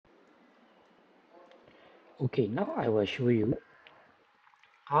Okay, now I will show you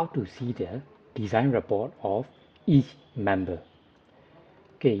how to see the design report of each member.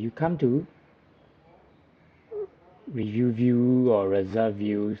 Okay, you come to review view or result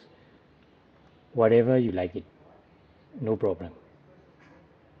views, whatever you like it, no problem.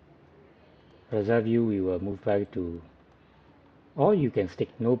 Result view we will move back to, or you can stick,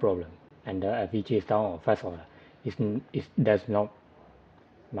 no problem. And the FVG is down or first order. That's not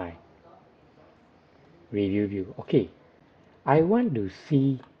my review view. Okay, I want to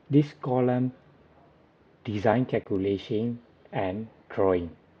see this column design calculation and drawing.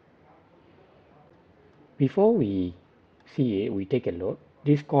 Before we see it, we take a look.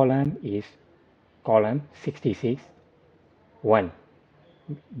 This column is column 66, 1.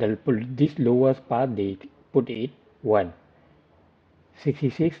 This lowest part they put it 1.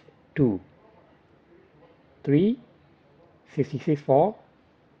 66, 2. 3, 66, 4,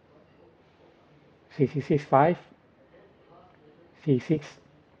 66, 5, 66,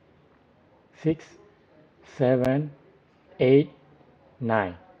 6, 7, 8,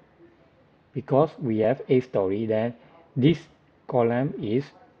 9. Because we have a story, then this column is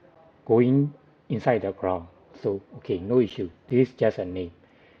going inside the ground. So, okay, no issue. This is just a name.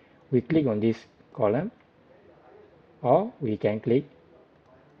 We click on this column, or we can click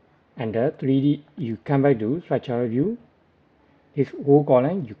and the 3D, you come back to structural view. This whole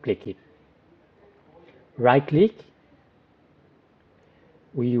column, you click it. Right click,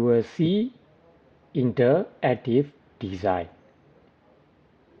 we will see interactive design,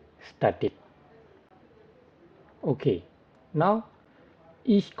 static. Okay, now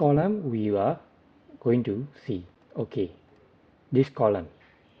each column we are going to see. Okay, this column.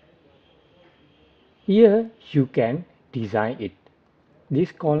 Here you can design it.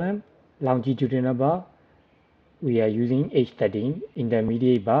 This column, longitudinal bar, we are using H13,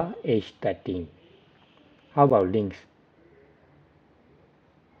 intermediate bar H13. How about links?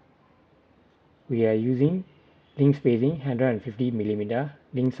 We are using link spacing 150 mm,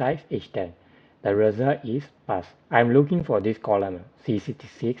 link size H10. The result is pass. I'm looking for this column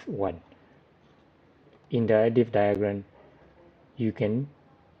C66 1. In the div diagram, you can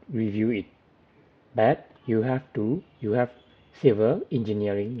review it, but you have civil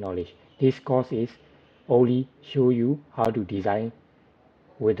engineering knowledge. This course is only show you how to design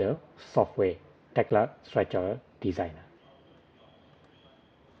with the software Tekla Structural Designer.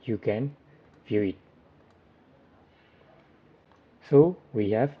 You can view it. So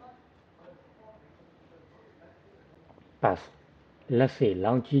we have pass. Let's say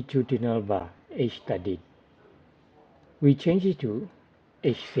longitudinal bar H13. We change it to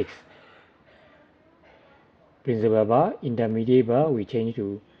H6. Principal bar, intermediate bar, we change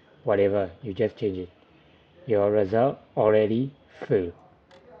to whatever, you just change it. Your result already filled.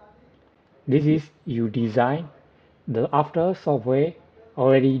 This is you design, the after software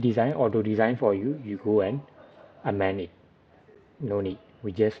already design, auto design for you, you go and amend it. No need,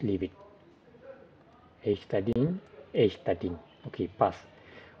 we just leave it. H13, H13. Okay, pass.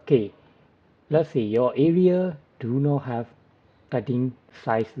 Okay, let's say your area do not have 13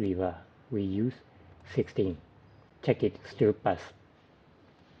 size river. We use 16. Check it, still pass.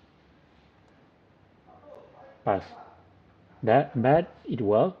 Pass. But it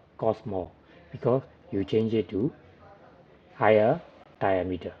will cost more because you change it to higher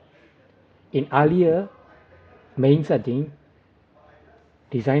diameter. In earlier main setting,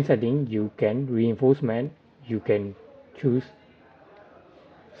 design setting, you can reinforcement, you can choose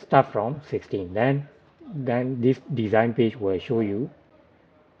start from 16. Then this design page will show you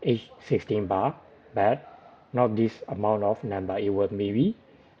H16 bar, but not this amount of number. It will maybe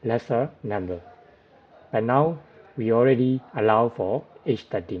lesser number. But now we already allow for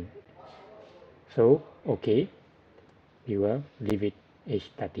H13. So okay, we will leave it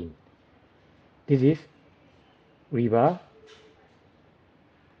H13. This is Riva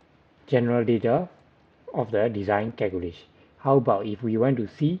general data of the design calculation. How about if we want to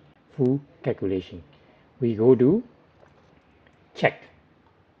see full calculation? We go to check.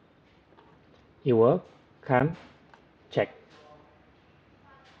 It will come check.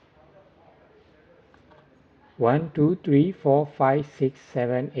 1, 2, 3, 4, 5, 6,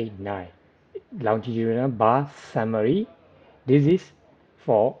 7, 8, 9. Longitudinal bar summary. This is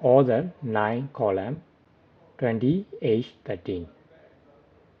for all the 9 column 20H13.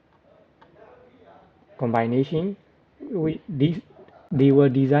 Combination, they were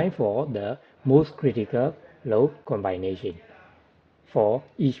designed for the most critical load combination for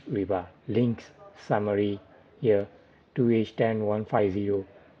each river. Links summary here 2H10 150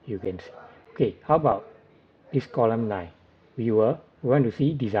 you can see. Okay, how about this column 9? We want to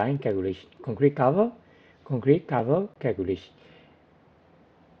see design calculation. Concrete cover, concrete cover calculation.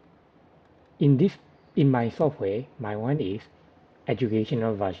 In my software, my one is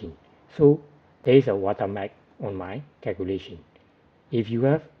educational version. So there is a watermark on my calculation. If you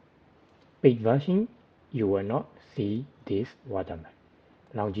have paid version, you will not see this watermark.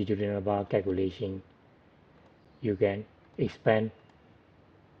 Longitudinal bar calculation, you can expand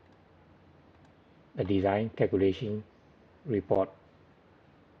the design calculation report.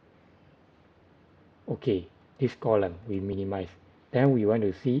 Okay, this column we minimize. Then we want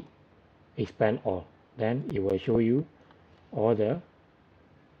to see expand all. Then it will show you all the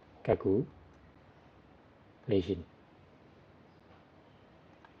calculation.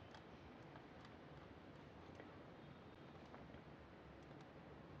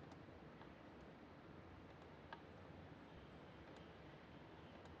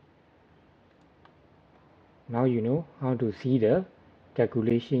 Now you know how to see the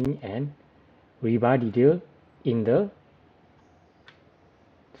calculation and rebar detail in the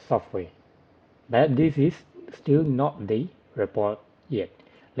software. But this is still not the report yet.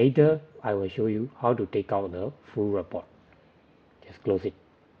 Later I will show you how to take out the full report. Just close it.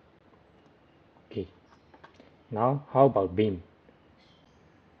 Okay. Now how about beam?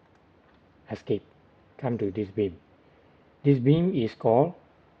 Escape. Come to this beam. This beam is called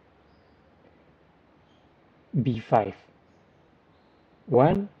B5.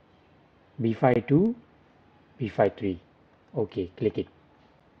 1, B5 2, B5 3. Okay, click it.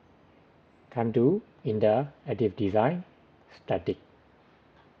 Come to in the additive design static.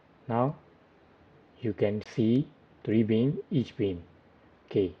 Now you can see 3 beam each beam.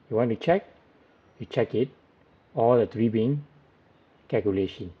 Okay, you want to check? You check it. All the 3 beam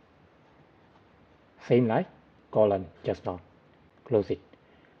calculation. Same like column just now. Close it.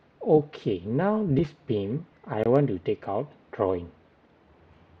 Okay, now this beam I want to take out drawing.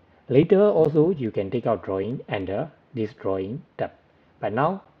 Later also you can take out drawing under this drawing tab. But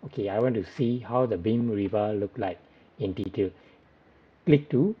now, okay, I want to see how the beam rebar look like in detail. Click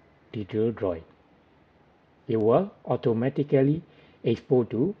to detail drawing. It will automatically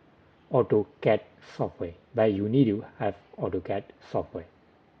export to AutoCAD software, but you need to have AutoCAD software.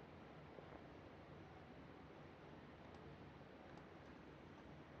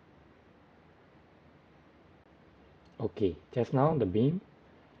 Okay, just now the beam.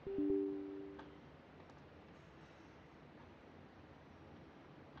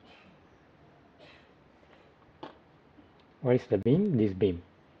 What is the beam? This beam.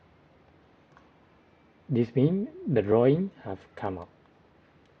 This beam, the drawing have come up.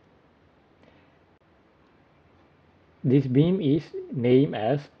 This beam is named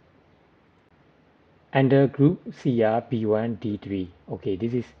as under group CRB1D3. Okay,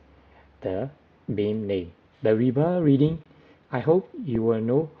 this is the beam name. The rebar reading, I hope you will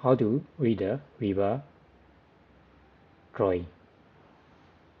know how to read the rebar drawing.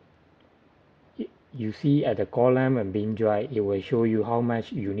 You see at the column and beam joint, it will show you how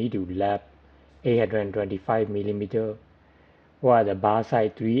much you need to lap 825 millimeter. What are the bar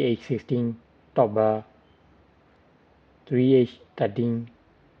side 3H16, top bar 3H13,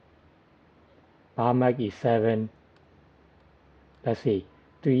 bar mark is 7. Let's see,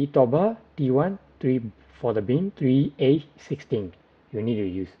 3 top bar T1, 3 for the beam, 3H16 you need to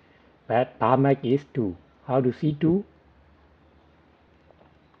use. But bar mark is 2. How to see 2?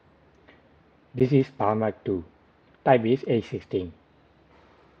 This is bar mark 2. Type is H16.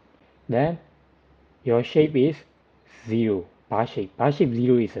 Then your shape is 0. Bar shape. Bar shape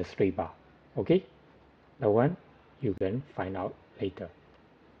 0 is a straight bar. Okay? The one you can find out later.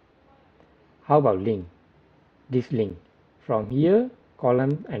 How about link? This link. From here,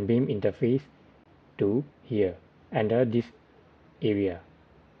 column and beam interface to here. Under this area.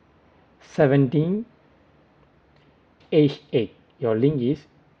 17 H8. Your link is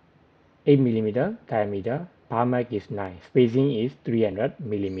 8 mm diameter. Bar mark is 9. Spacing is 300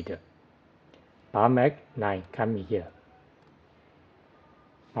 mm. Bar mark 9. Come here.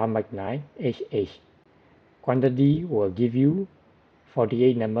 Bar mark 9 HH. Quantity will give you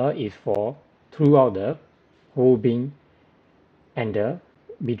 48 number is for throughout the whole beam and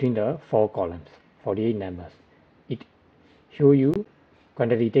between the 4 columns. 48 numbers. It show you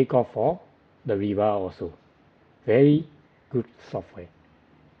quantity takeoff for the rebar also. Very good software.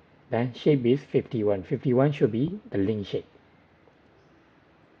 Then shape is 51. 51 should be the link shape.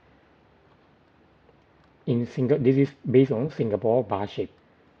 This is based on Singapore bar shape.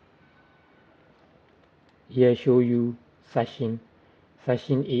 Here show you section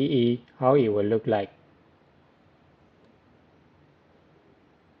AA, how it will look like.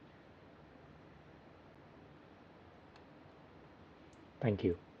 Thank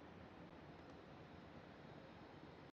you.